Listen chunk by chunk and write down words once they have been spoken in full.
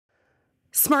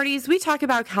Smarties, we talk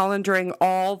about calendaring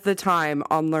all the time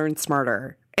on Learn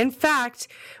Smarter. In fact,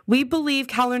 we believe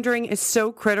calendaring is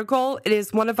so critical, it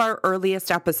is one of our earliest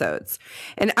episodes.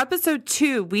 In episode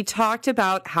 2, we talked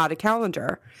about how to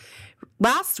calendar.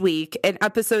 Last week, in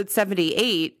episode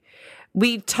 78,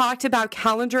 we talked about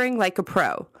calendaring like a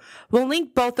pro. We'll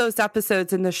link both those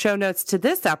episodes in the show notes to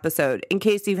this episode in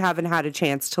case you haven't had a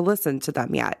chance to listen to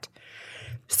them yet.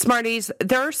 Smarties,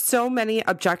 there are so many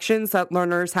objections that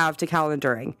learners have to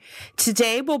calendaring.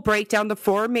 Today, we'll break down the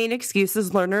 4 main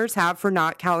excuses learners have for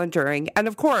not calendaring, and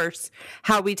of course,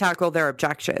 how we tackle their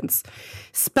objections.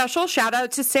 Special shout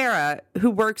out to Sarah, who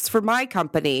works for my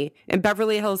company in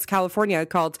Beverly Hills, California,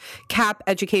 called CAP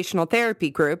Educational Therapy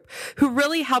Group, who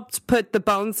really helped put the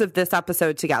bones of this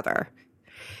episode together.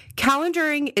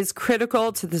 Calendaring is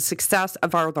critical to the success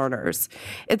of our learners.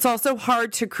 It's also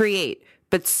hard to create,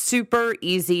 but super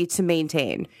easy to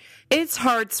maintain. It's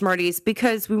hard, Smarties,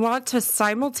 because we want to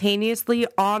simultaneously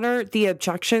honor the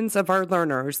objections of our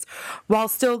learners while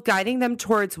still guiding them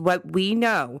towards what we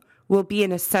know will be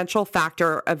an essential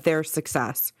factor of their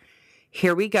success.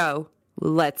 Here we go.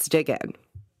 Let's dig in.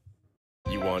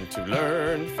 You want to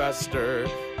learn faster,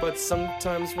 but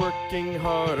sometimes working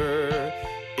harder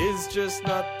is just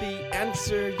not the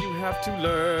answer. You have to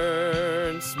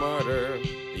learn smarter.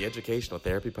 The Educational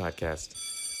Therapy Podcast.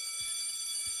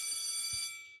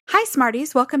 Hi,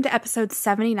 Smarties. Welcome to episode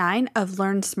 79 of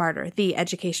Learn Smarter, the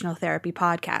Educational Therapy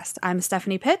Podcast. I'm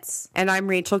Stephanie Pitts. And I'm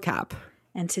Rachel Kapp.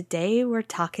 And today we're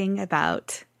talking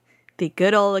about the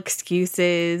good old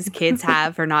excuses kids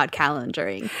have for not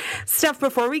calendaring. Steph,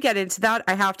 before we get into that,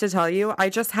 I have to tell you, I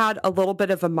just had a little bit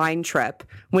of a mind trip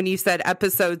when you said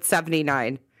episode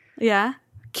 79. Yeah?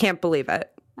 Can't believe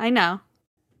it. I know.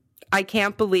 I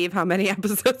can't believe how many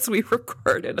episodes we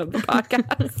recorded of the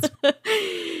podcast.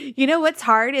 You know what's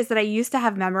hard is that I used to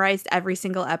have memorized every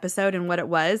single episode and what it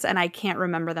was, and I can't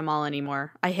remember them all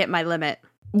anymore. I hit my limit.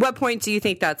 What point do you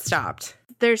think that stopped?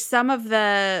 There's some of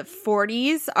the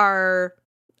 40s are,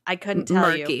 I couldn't tell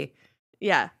Murky. you.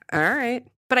 Yeah. All right.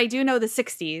 But I do know the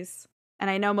 60s, and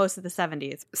I know most of the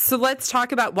 70s. So let's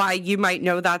talk about why you might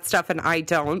know that stuff and I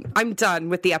don't. I'm done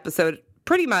with the episode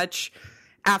pretty much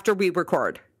after we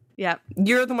record. Yep.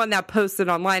 You're the one that posts it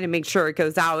online and makes sure it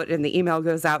goes out and the email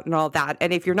goes out and all that.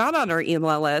 And if you're not on our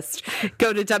email list,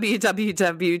 go to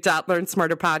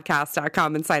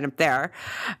www.learnsmarterpodcast.com and sign up there.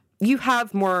 You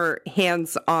have more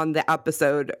hands on the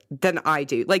episode than I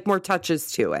do, like more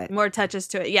touches to it. More touches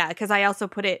to it, yeah, because I also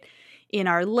put it in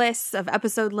our lists of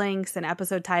episode links and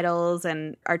episode titles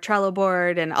and our Trello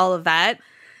board and all of that.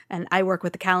 And I work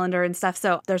with the calendar and stuff,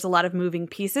 so there's a lot of moving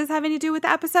pieces having to do with the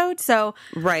episode. So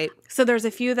there's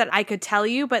a few that I could tell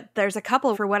you, but there's a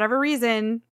couple, for whatever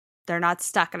reason, they're not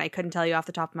stuck, and I couldn't tell you off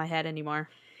the top of my head anymore.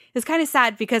 It's kind of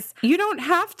sad because... You don't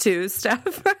have to,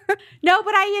 Steph. No,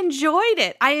 but I enjoyed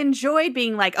it. I enjoyed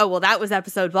being like, oh, well, that was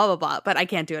episode blah, blah, blah, but I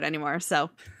can't do it anymore, so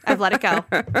I've let it go.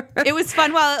 It was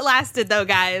fun while it lasted, though,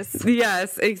 guys.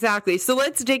 Yes, exactly. So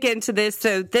let's dig into this.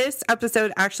 So this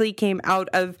episode actually came out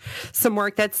of some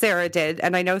work that Sarah did,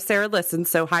 and I know Sarah listens,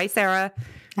 so hi, Sarah.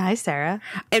 Hi, Sarah.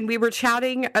 And we were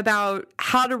chatting about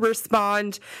how to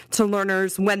respond to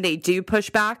learners when they do push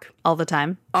back. All the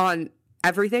time. On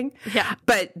everything. Yeah.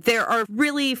 But there are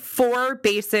really 4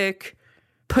 basic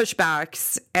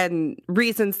pushbacks and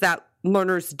reasons that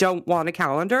learners don't want a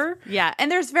calendar. Yeah.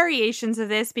 And there's variations of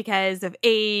this because of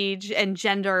age and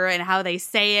gender and how they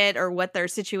say it or what their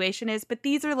situation is. But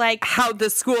these are like how the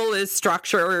school is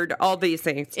structured, all these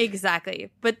things.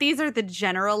 Exactly. But these are the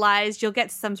generalized. You'll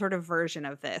get some sort of version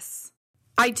of this.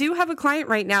 I do have a client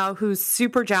right now who's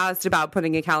super jazzed about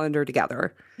putting a calendar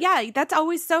together. Yeah, that's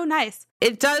always so nice.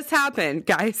 It does happen,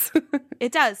 guys.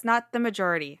 It does, not the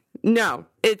majority. No,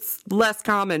 it's less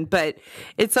common, but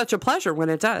it's such a pleasure when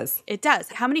it does. It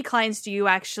does. How many clients do you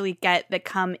actually get that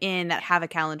come in that have a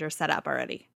calendar set up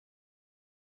already?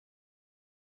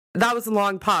 That was a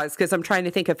long pause because I'm trying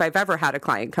to think if I've ever had a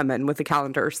client come in with a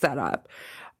calendar set up.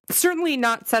 Certainly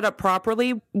not set up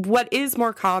properly. What is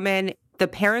more common, the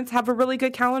parents have a really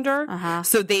good calendar.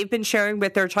 So they've been sharing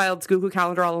with their child's Google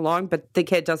Calendar all along, but the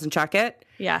kid doesn't check it.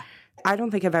 Yeah. I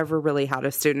don't think I've ever really had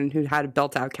a student who had a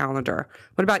built-out calendar.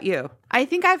 What about you? I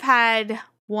think I've had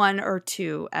 1 or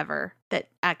 2 ever that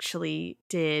actually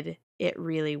did it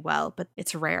really well, but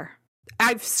it's rare.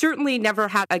 I've certainly never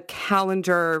had a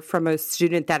calendar from a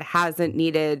student that hasn't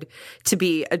needed to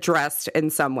be addressed in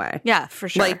some way. Yeah, for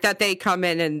sure. Like that they come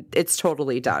in and it's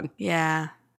totally done. Yeah.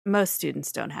 Most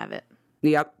students don't have it.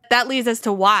 Yep. That leads us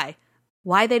to why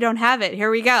they don't have it.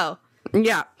 Here we go.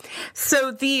 Yeah.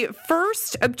 So the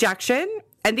first objection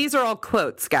And these are all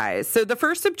quotes, guys. So the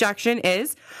first objection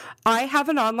is, I have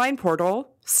an online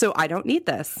portal, so I don't need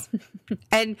this.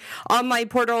 And online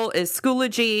portal is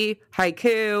Schoology,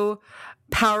 Haiku,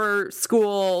 Power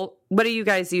School. What do you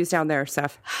guys use down there,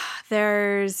 Steph?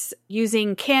 There's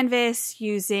using Canvas,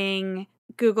 using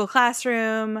Google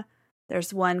Classroom.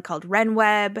 There's one called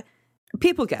RenWeb.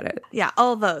 People get it. Yeah,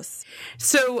 all those.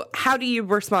 So how do you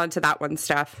respond to that one,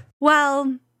 Steph?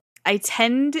 Well, I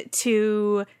tend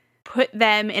to put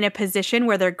them in a position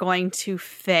where they're going to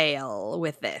fail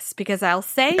with this because I'll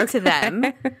say to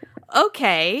them,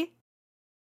 okay,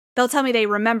 they'll tell me they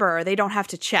remember or they don't have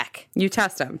to check. You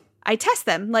test them. I test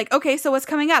them like, okay, so what's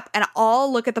coming up? And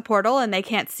I'll look at the portal and they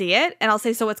can't see it. And I'll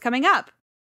say, so what's coming up?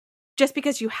 Just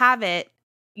because you have it,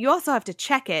 you also have to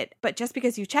check it. But just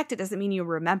because you checked it doesn't mean you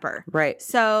remember. Right.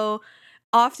 So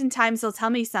oftentimes they'll tell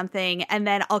me something and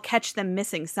then I'll catch them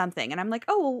missing something. And I'm like,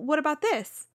 oh, well, what about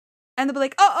this? And they'll be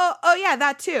like, oh, yeah,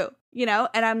 that too. You know?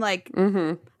 And I'm like,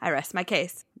 I rest my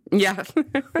case. Yeah.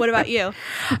 What about you?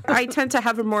 I tend to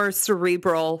have a more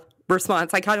cerebral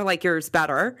response. I kind of like yours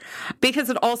better because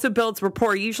it also builds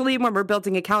rapport. Usually when we're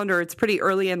building a calendar, it's pretty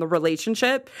early in the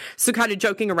relationship. So kind of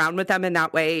joking around with them in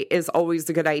that way is always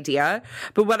a good idea.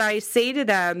 But what I say to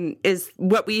them is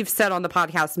what we've said on the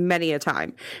podcast many a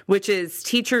time, which is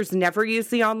teachers never use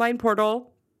the online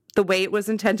portal the way it was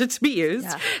intended to be used.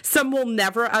 Yeah. Some will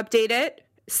never update it.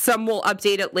 Some will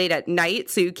update it late at night,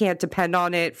 so you can't depend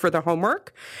on it for the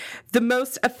homework. The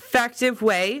most effective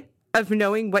way of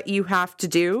knowing what you have to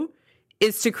do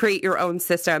is to create your own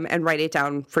system and write it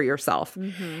down for yourself.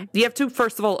 You have to,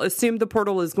 first of all, assume the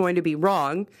portal is going to be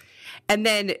wrong and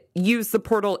then use the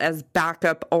portal as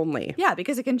backup only. Yeah,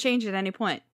 because it can change at any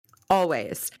point.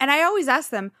 Always. And I always ask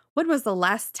them, when was the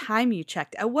last time you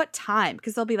checked? At what time?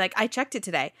 Because they'll be like, I checked it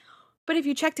today. But if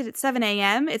you checked it at 7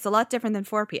 a.m., it's a lot different than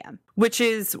 4 p.m. Which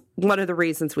is one of the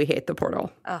reasons we hate the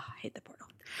portal. Oh, I hate the portal.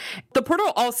 The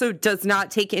portal also does not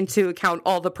take into account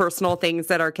all the personal things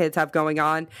that our kids have going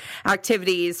on.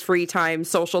 Activities, free time,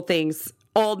 social things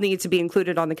all need to be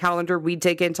included on the calendar. We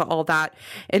dig into all that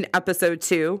in episode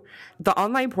 2. The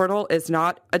online portal is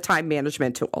not a time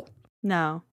management tool.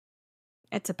 No,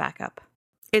 it's a backup.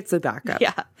 It's a backup.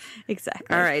 Yeah,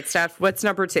 exactly. All right, Steph, what's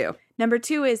number 2? Number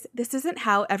 2 is, this isn't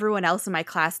how everyone else in my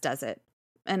class does it.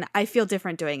 And I feel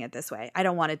different doing it this way. I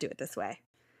don't want to do it this way.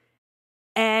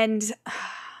 And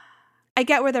I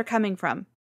get where they're coming from.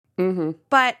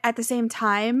 But at the same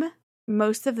time,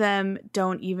 most of them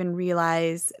don't even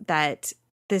realize that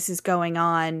this is going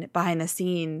on behind the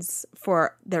scenes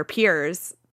for their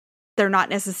peers. They're not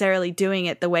necessarily doing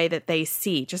it the way that they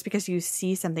see. Just because you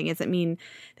see something doesn't mean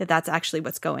that that's actually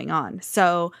what's going on.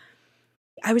 So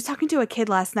I was talking to a kid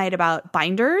last night about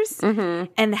binders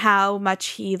and how much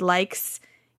he likes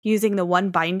using the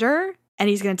one binder, and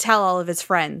he's going to tell all of his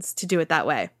friends to do it that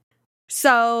way.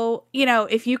 So, you know,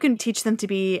 if you can teach them to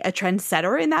be a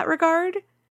trendsetter in that regard,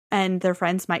 and their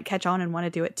friends might catch on and want to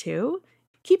do it too,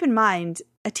 keep in mind,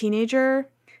 a teenager,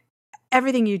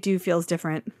 everything you do feels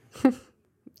different.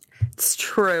 It's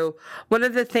true. One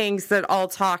of the things that I'll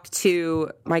talk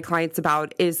to my clients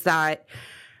about is that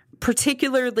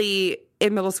particularly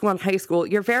in middle school and high school,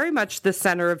 you're very much the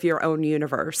center of your own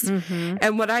universe.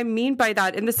 And what I mean by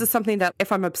that, and this is something that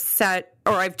if I'm upset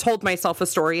or I've told myself a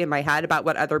story in my head about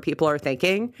what other people are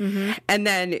thinking, and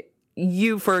then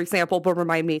you, for example, will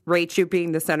remind me, Rach,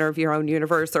 being the center of your own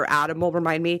universe, or Adam will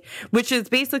remind me, which is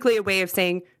basically a way of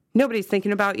saying nobody's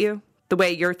thinking about you the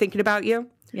way you're thinking about you.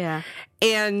 Yeah.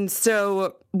 And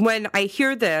so when I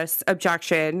hear this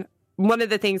objection, one of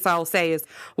the things I'll say is,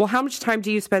 well, how much time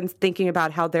do you spend thinking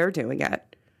about how they're doing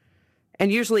it? And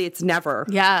usually it's never.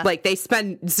 Yeah. Like they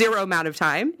spend zero amount of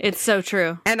time. It's so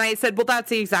true. And I said, well, that's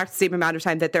the exact same amount of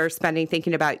time that they're spending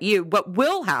thinking about you. What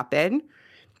will happen,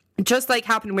 just like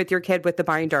happened with your kid with the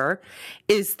binder,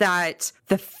 is that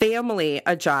the family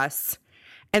adjusts.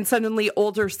 And suddenly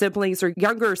older siblings or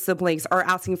younger siblings are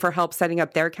asking for help setting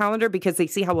up their calendar because they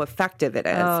see how effective it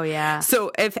is. Oh, yeah.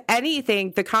 So if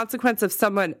anything, the consequence of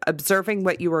someone observing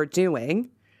what you are doing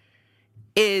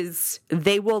is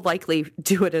they will likely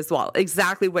do it as well.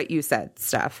 Exactly what you said,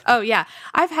 Steph. Oh, yeah.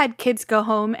 I've had kids go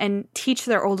home and teach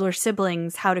their older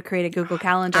siblings how to create a Google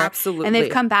Calendar. Absolutely. And they've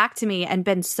come back to me and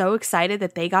been so excited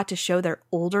that they got to show their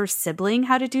older sibling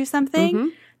how to do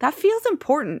something. That feels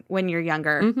important when you're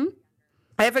younger.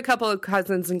 I have a couple of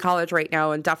cousins in college right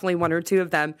now, and definitely one or two of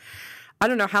them, I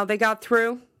don't know how they got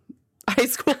through high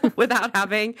school without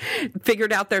having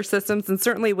figured out their systems. And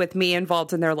certainly with me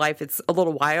involved in their life, it's a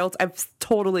little wild. I've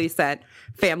totally sent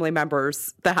family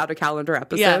members the How to Calendar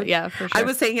episode. Yeah, for sure. I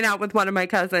was hanging out with one of my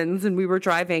cousins and we were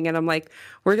driving and I'm like,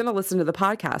 we're going to listen to the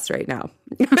podcast right now.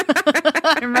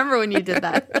 I remember when you did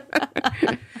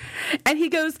that. And he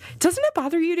goes, doesn't it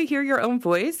bother you to hear your own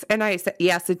voice? And I said,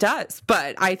 yes, it does.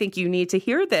 But I think you need to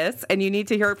hear this and you need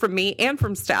to hear it from me and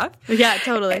from Steph. Yeah,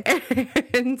 totally.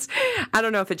 And I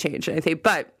don't know if it changed anything,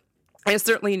 but I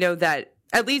certainly know that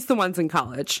at least the ones in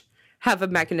college have a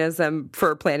mechanism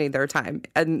for planning their time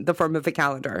in the form of a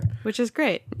calendar. Which is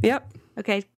great. Yep.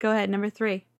 Okay, go ahead. Number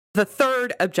 3. The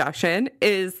third objection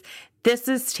is this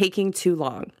is taking too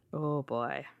long. Oh,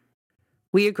 boy.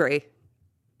 We agree.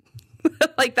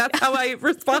 Like, that's how I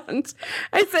respond.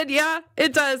 I said, yeah,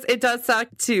 it does. It does suck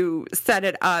to set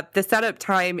it up. The setup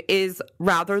time is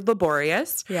rather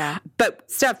laborious. Yeah. But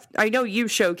Steph, I know you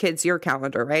show kids your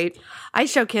calendar, right? I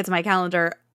show kids my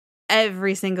calendar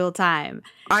every single time.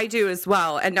 I do as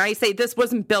well. And I say this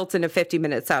wasn't built in a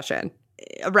 50-minute session.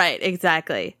 Right,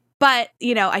 exactly. But,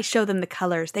 I show them the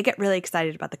colors. They get really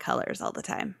excited about the colors all the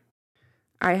time.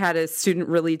 I had a student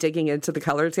really digging into the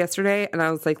colors yesterday, and I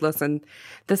was like, listen,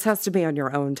 this has to be on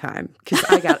your own time because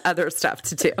I got other stuff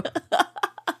to do.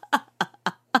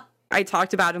 I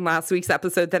talked about in last week's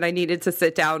episode that I needed to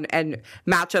sit down and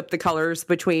match up the colors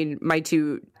between my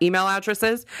 2 email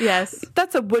addresses. Yes.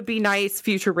 That's a would be nice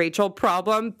future Rachel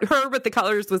problem. Her with the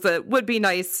colors was a would be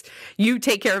nice, you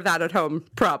take care of that at home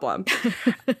problem.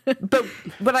 But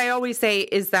what I always say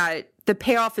is that the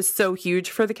payoff is so huge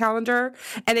for the calendar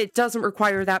and it doesn't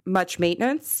require that much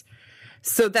maintenance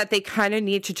so that they kind of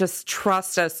need to just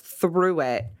trust us through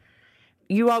it.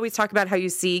 You always talk about how you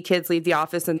see kids leave the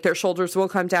office and their shoulders will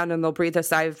come down and they'll breathe a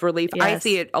sigh of relief. Yes. I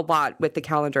see it a lot with the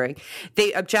calendaring.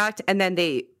 They object and then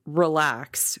they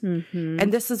relax. Mm-hmm.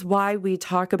 And this is why we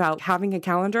talk about having a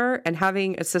calendar and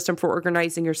having a system for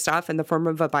organizing your stuff in the form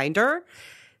of a binder.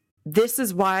 This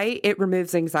is why it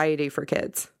removes anxiety for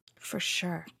kids. For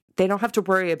sure. They don't have to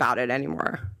worry about it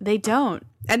anymore. They don't.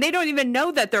 And they don't even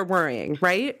know that they're worrying,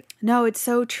 right? No, it's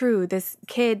so true. This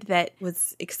kid that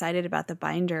was excited about the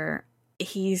binder,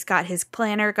 he's got his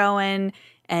planner going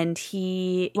and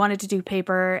he wanted to do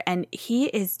paper and he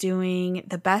is doing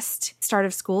the best start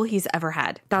of school he's ever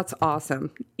had. That's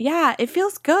awesome. Yeah, it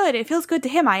feels good. It feels good to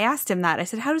him. I asked him that. I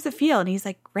said, how does it feel? And he's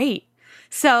like, great.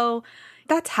 So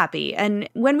that's happy. And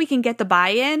when we can get the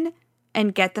buy-in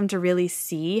and get them to really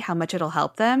see how much it'll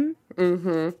help them,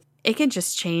 it can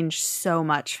just change so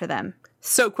much for them.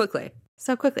 So quickly.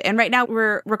 So quickly. And right now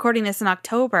we're recording this in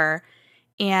October.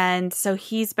 And so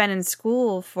he's been in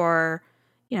school for,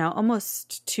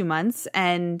 almost 2 months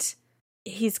and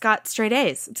he's got straight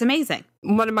A's. It's amazing.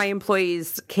 One of my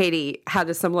employees, Katie, had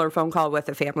a similar phone call with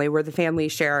a family where the family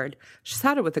shared, she's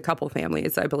had it with a couple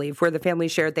families, I believe, where the family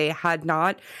shared they had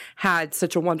not had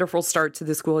such a wonderful start to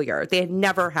the school year. They had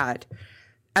never had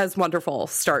as wonderful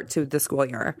start to the school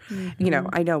year. Mm-hmm.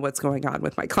 I know what's going on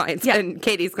with my clients and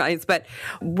Katie's clients, but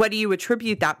what do you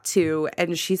attribute that to?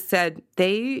 And she said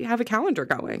they have a calendar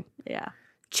going. Yeah.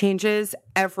 Changes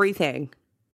everything.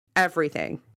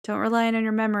 Everything. Don't rely on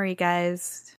your memory,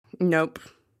 guys. Nope.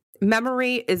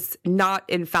 Memory is not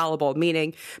infallible,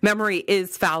 meaning memory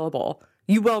is fallible.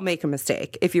 You will make a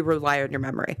mistake if you rely on your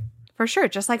memory. For sure.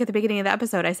 Just like at the beginning of the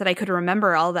episode, I said I could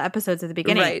remember all the episodes at the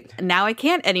beginning. Right. Now I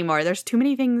can't anymore. There's too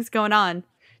many things going on.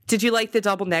 Did you like the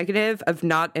double negative of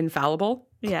not infallible?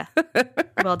 Yeah.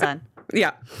 Well done.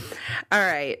 Yeah. All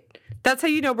right. That's how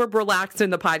you know we're relaxed in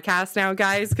the podcast now,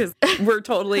 guys, because we're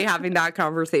totally having that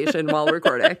conversation while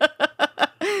recording.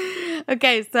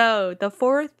 Okay, so the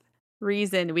fourth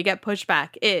reason we get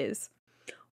pushback is,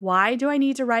 why do I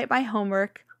need to write my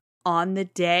homework on the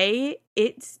day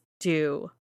it's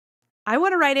due? I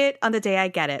want to write it on the day I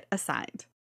get it assigned.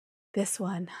 This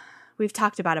one, we've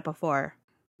talked about it before.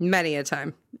 Many a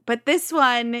time. But this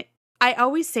one, I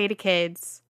always say to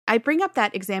kids, I bring up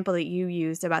that example that you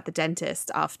used about the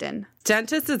dentist often.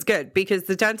 Dentist is good because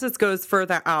the dentist goes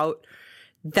further out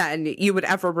than you would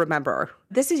ever remember.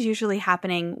 This is usually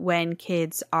happening when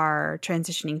kids are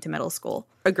transitioning to middle school.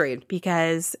 Agreed.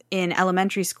 Because in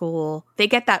elementary school, they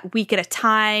get that week at a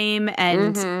time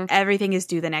and everything is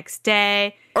due the next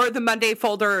day. Or the Monday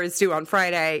folder is due on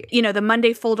Friday. The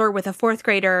Monday folder with a fourth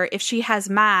grader, if she has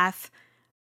math,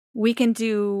 we can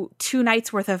do 2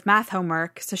 nights worth of math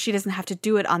homework so she doesn't have to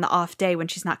do it on the off day when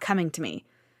she's not coming to me.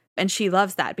 And she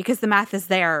loves that because the math is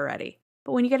there already.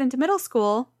 But when you get into middle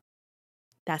school,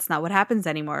 that's not what happens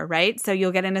anymore, right? So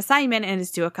you'll get an assignment and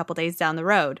it's due a couple days down the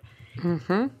road.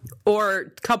 Mm-hmm. Or a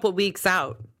couple weeks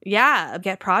out. Yeah,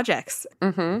 get projects.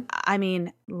 Mm-hmm. I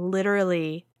mean,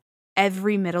 literally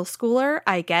every middle schooler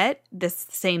I get, this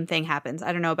same thing happens.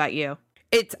 I don't know about you.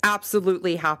 It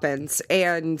absolutely happens.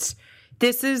 And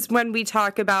this is when we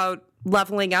talk about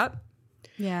leveling up.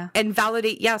 Yeah. And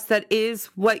validate, yes, that is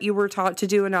what you were taught to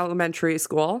do in elementary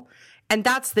school. And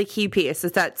that's the key piece,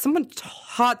 is that someone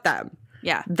taught them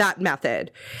that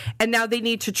method. And now they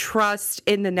need to trust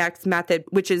in the next method,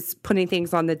 which is putting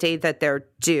things on the day that they're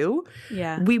due.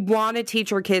 Yeah. We want to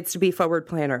teach our kids to be forward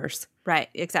planners. Right,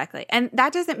 exactly. And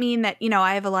that doesn't mean that,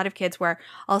 I have a lot of kids where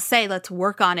I'll say, let's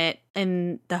work on it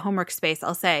in the homework space.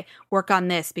 I'll say, work on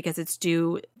this because it's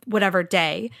due whatever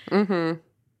day. Mm-hmm.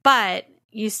 But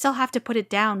you still have to put it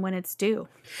down when it's due.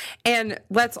 And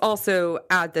let's also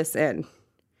add this in.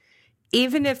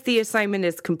 Even if the assignment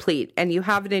is complete and you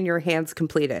have it in your hands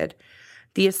completed,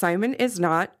 the assignment is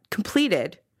not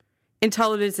completed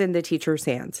until it is in the teacher's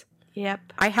hands. Yep.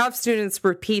 I have students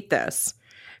repeat this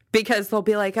because they'll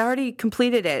be like, I already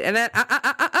completed it. And then,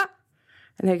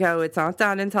 And I go, it's not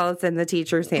done until it's in the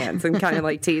teacher's hands, and kind of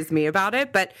like tease me about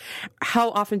it. But how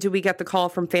often do we get the call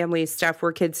from family stuff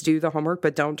where kids do the homework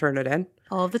but don't turn it in?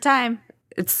 All the time.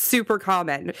 It's super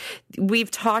common.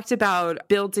 We've talked about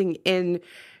building in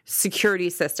security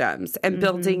systems and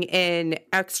building in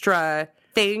extra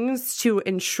things to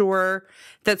ensure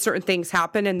that certain things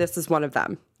happen, and this is one of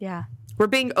them. Yeah. We're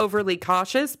being overly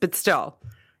cautious, but still,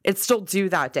 it's still due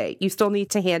that day. You still need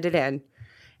to hand it in,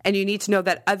 and you need to know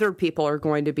that other people are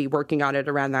going to be working on it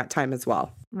around that time as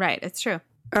well. Right, it's true.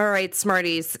 All right,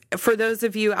 Smarties. For those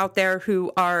of you out there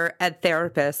who are ed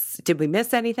therapists, did we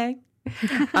miss anything?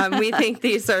 We think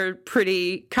these are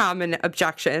pretty common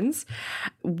objections.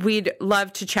 We'd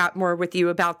love to chat more with you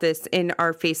about this in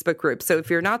our Facebook group. So if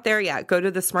you're not there yet, go to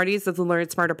the Smarties of the Learn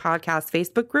Smarter podcast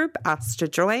Facebook group, ask to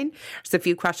join. There's a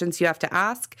few questions you have to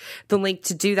ask. The link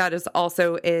to do that is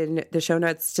also in the show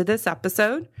notes to this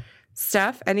episode.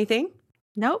 Steph, anything?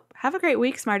 Nope. Have a great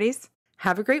week, Smarties.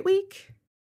 Have a great week.